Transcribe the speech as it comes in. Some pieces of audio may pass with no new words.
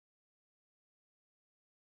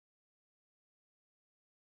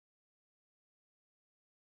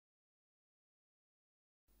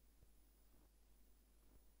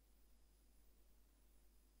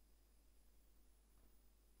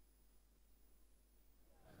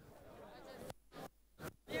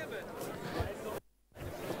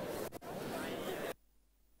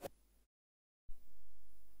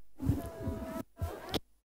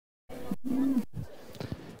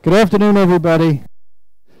Good afternoon, everybody.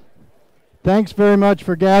 Thanks very much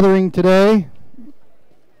for gathering today.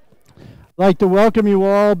 I'd like to welcome you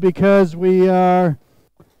all because we are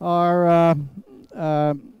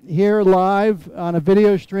here live on a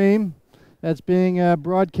video stream that's being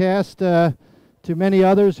broadcast to many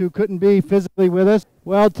others who couldn't be physically with us.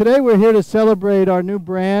 Well, today we're here to celebrate our new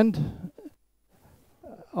brand,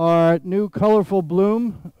 our new colorful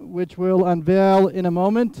bloom, which we'll unveil in a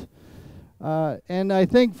moment. And I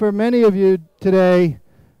think for many of you today,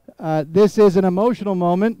 this is an emotional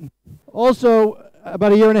moment. Also,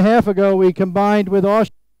 about a year and a half ago, we combined with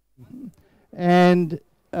Austria, and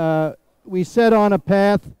we set on a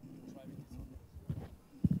path.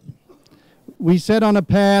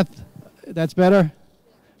 That's better?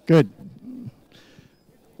 Good.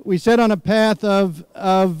 We set on a path of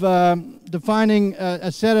defining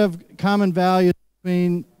a set of common values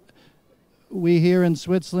between we here in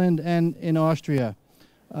Switzerland and in Austria.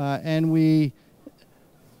 And we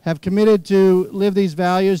have committed to live these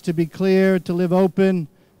values, to be clear, to live open,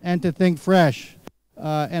 and to think fresh.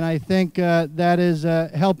 And I think that is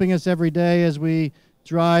helping us every day as we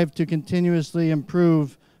drive to continuously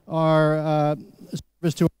improve our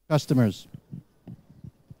service to our customers.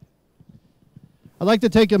 I'd like to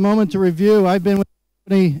take a moment to review. I've been with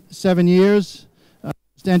the company 7 years, my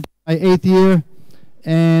 8th year,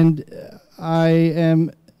 and I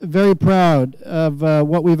am very proud of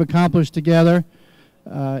what we've accomplished together.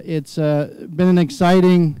 It's been an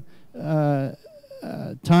exciting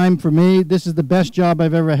time for me. This is the best job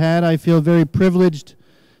I've ever had. I feel very privileged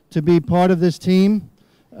to be part of this team.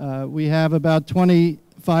 We have about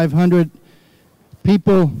 2,500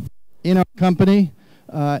 people in our company,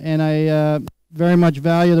 and I very much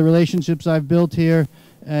value the relationships I've built here,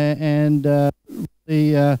 and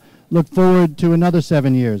really look forward to another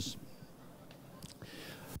 7 years.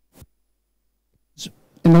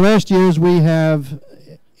 In the last years, we have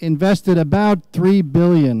invested about 3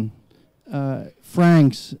 billion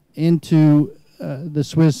francs into the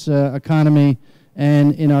Swiss economy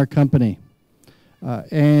and in our company.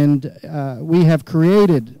 And we have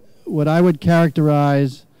created what I would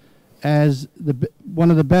characterize as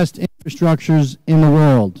one of the best infrastructures in the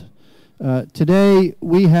world. Today,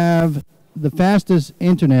 we have the fastest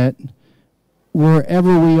internet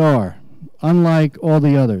wherever we are, unlike all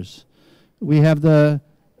the others. We have the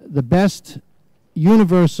best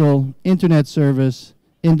universal internet service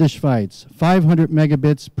in the Schweiz, 500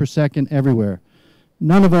 megabits per second everywhere.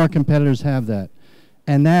 None of our competitors have that.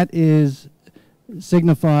 And that is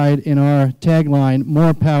signified in our tagline,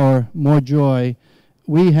 more power, more joy.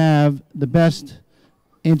 We have the best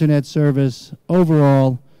internet service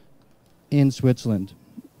overall in Switzerland,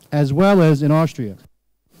 as well as in Austria.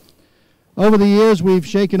 Over the years, we've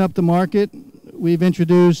shaken up the market. We've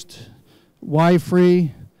introduced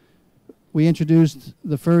Wi-Free. We introduced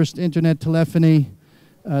the first internet telephony,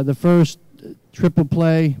 the first triple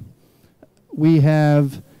play. We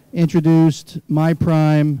have introduced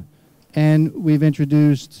MyPrime, and we've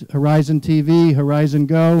introduced Horizon TV, Horizon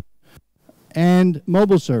Go, and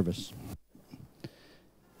mobile service.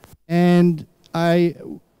 And I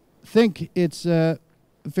think it's fair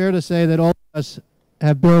to say that all of us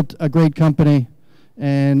have built a great company,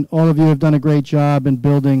 and all of you have done a great job in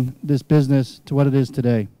building this business to what it is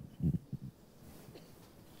today.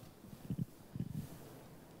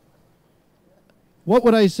 What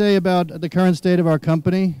would I say about the current state of our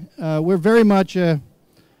company? We're very much an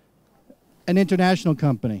international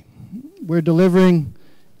company. We're delivering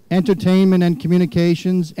entertainment and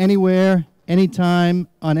communications anywhere, anytime,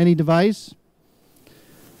 on any device.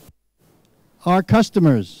 Our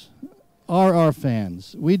customers are our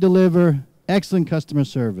fans. We deliver excellent customer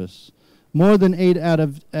service, more than 8 out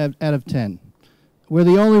of 10. We're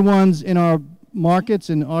the only ones in our markets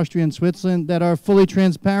in Austria and Switzerland that are fully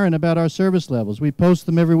transparent about our service levels. We post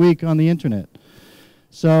them every week on the internet.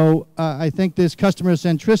 So I think this customer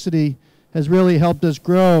centricity has really helped us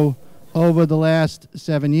grow over the last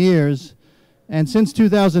 7 years. And since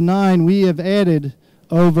 2009, we have added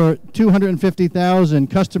over 250,000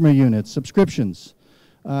 customer units, subscriptions.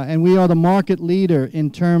 And we are the market leader in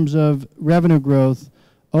terms of revenue growth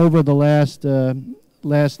over the last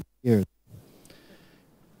years.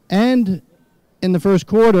 And in the first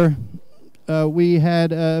quarter, we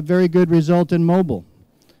had a very good result in mobile.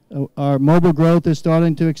 Our mobile growth is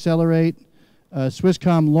starting to accelerate.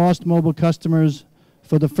 Swisscom lost mobile customers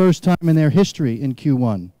for the first time in their history in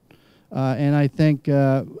Q1. And I think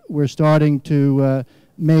we're starting to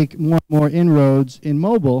make more and more inroads in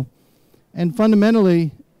mobile. And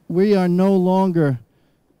fundamentally, we are no longer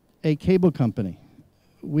a cable company.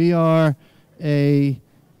 We are a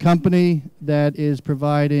company that is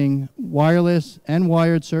providing wireless and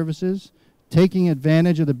wired services, taking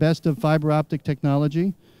advantage of the best of fiber optic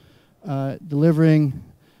technology, delivering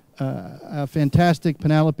a fantastic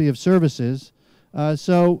panoply of services.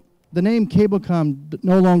 So the name Cablecom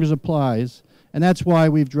no longer applies, and that's why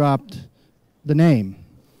we've dropped the name.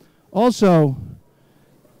 Also,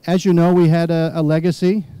 as you know, we had a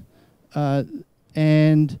legacy,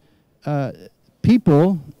 and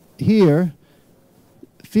people here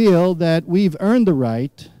feel that we've earned the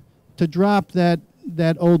right to drop that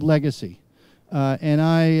old legacy. And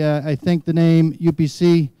I think the name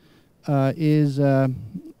UPC is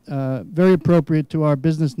very appropriate to our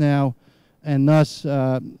business now, and thus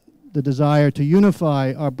the desire to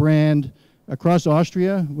unify our brand across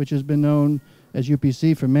Austria, which has been known as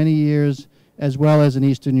UPC for many years, as well as in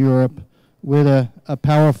Eastern Europe, with a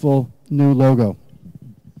powerful new logo.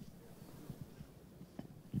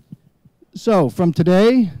 So from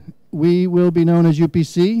today, we will be known as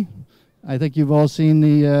UPC. I think you've all seen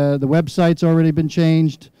the website's already been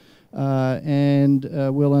changed, and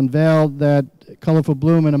we'll unveil that colorful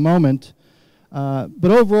bloom in a moment. But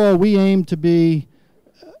overall, we aim to be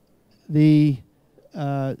the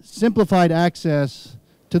simplified access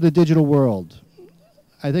to the digital world.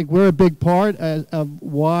 I think we're a big part of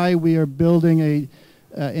why we are building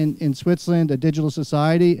in Switzerland a digital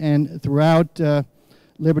society and throughout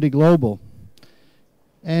Liberty Global.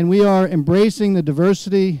 And we are embracing the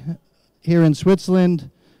diversity here in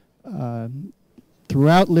Switzerland.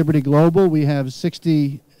 Throughout Liberty Global, we have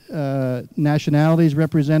 60 nationalities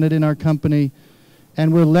represented in our company,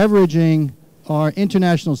 and we're leveraging our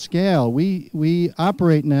international scale. We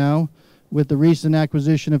operate now with the recent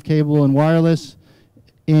acquisition of Cable and Wireless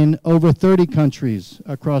in over 30 countries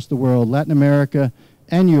across the world, Latin America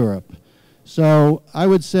and Europe. So I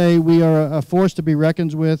would say we are a force to be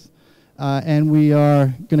reckoned with, and we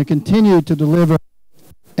are going to continue to deliver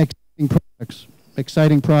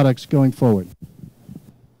exciting products going forward.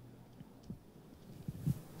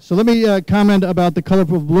 So let me comment about the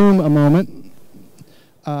colorful bloom a moment.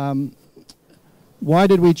 Why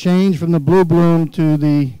did we change from the blue bloom to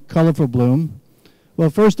the colorful bloom? Well,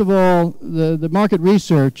 first of all, the market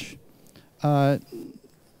research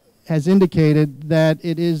has indicated that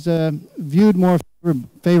it is viewed more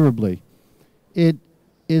favorably. It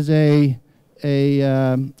is a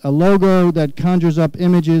logo that conjures up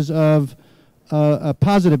images of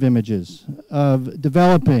positive images of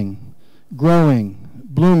developing, growing,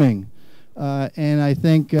 blooming, and I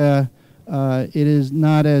think it is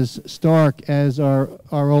not as stark as our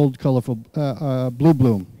old colorful blue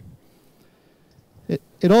bloom.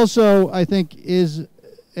 It also, I think, is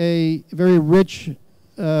a very rich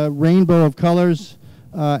rainbow of colors,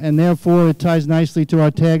 and therefore it ties nicely to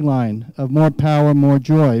our tagline of more power, more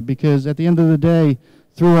joy, because at the end of the day,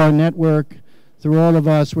 through our network, through all of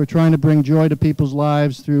us, we're trying to bring joy to people's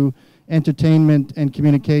lives through entertainment and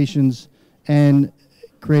communications and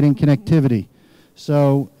creating connectivity.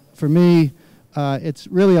 So for me, it's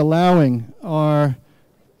really allowing our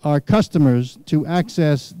customers to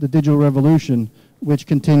access the digital revolution, which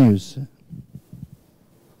continues.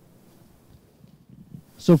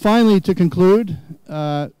 So finally, to conclude,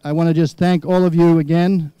 I want to just thank all of you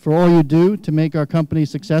again for all you do to make our company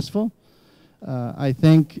successful. I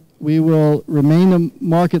think we will remain a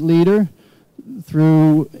market leader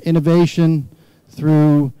through innovation,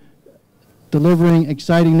 through delivering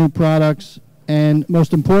exciting new products, and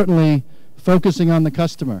most importantly, focusing on the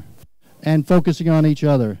customer and focusing on each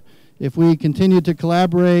other. If we continue to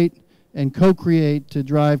collaborate and co-create to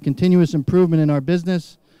drive continuous improvement in our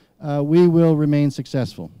business, we will remain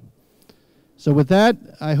successful. So with that,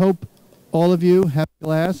 I hope all of you have a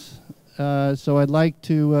glass. So I'd like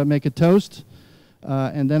to make a toast,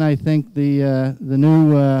 and then I think the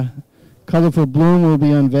new colorful bloom will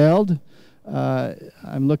be unveiled.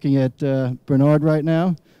 I'm looking at Bernard right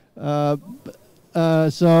now.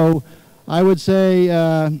 So I would say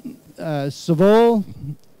Savol,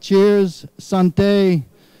 cheers, santé,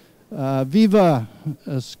 viva,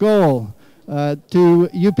 skål to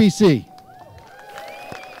UPC.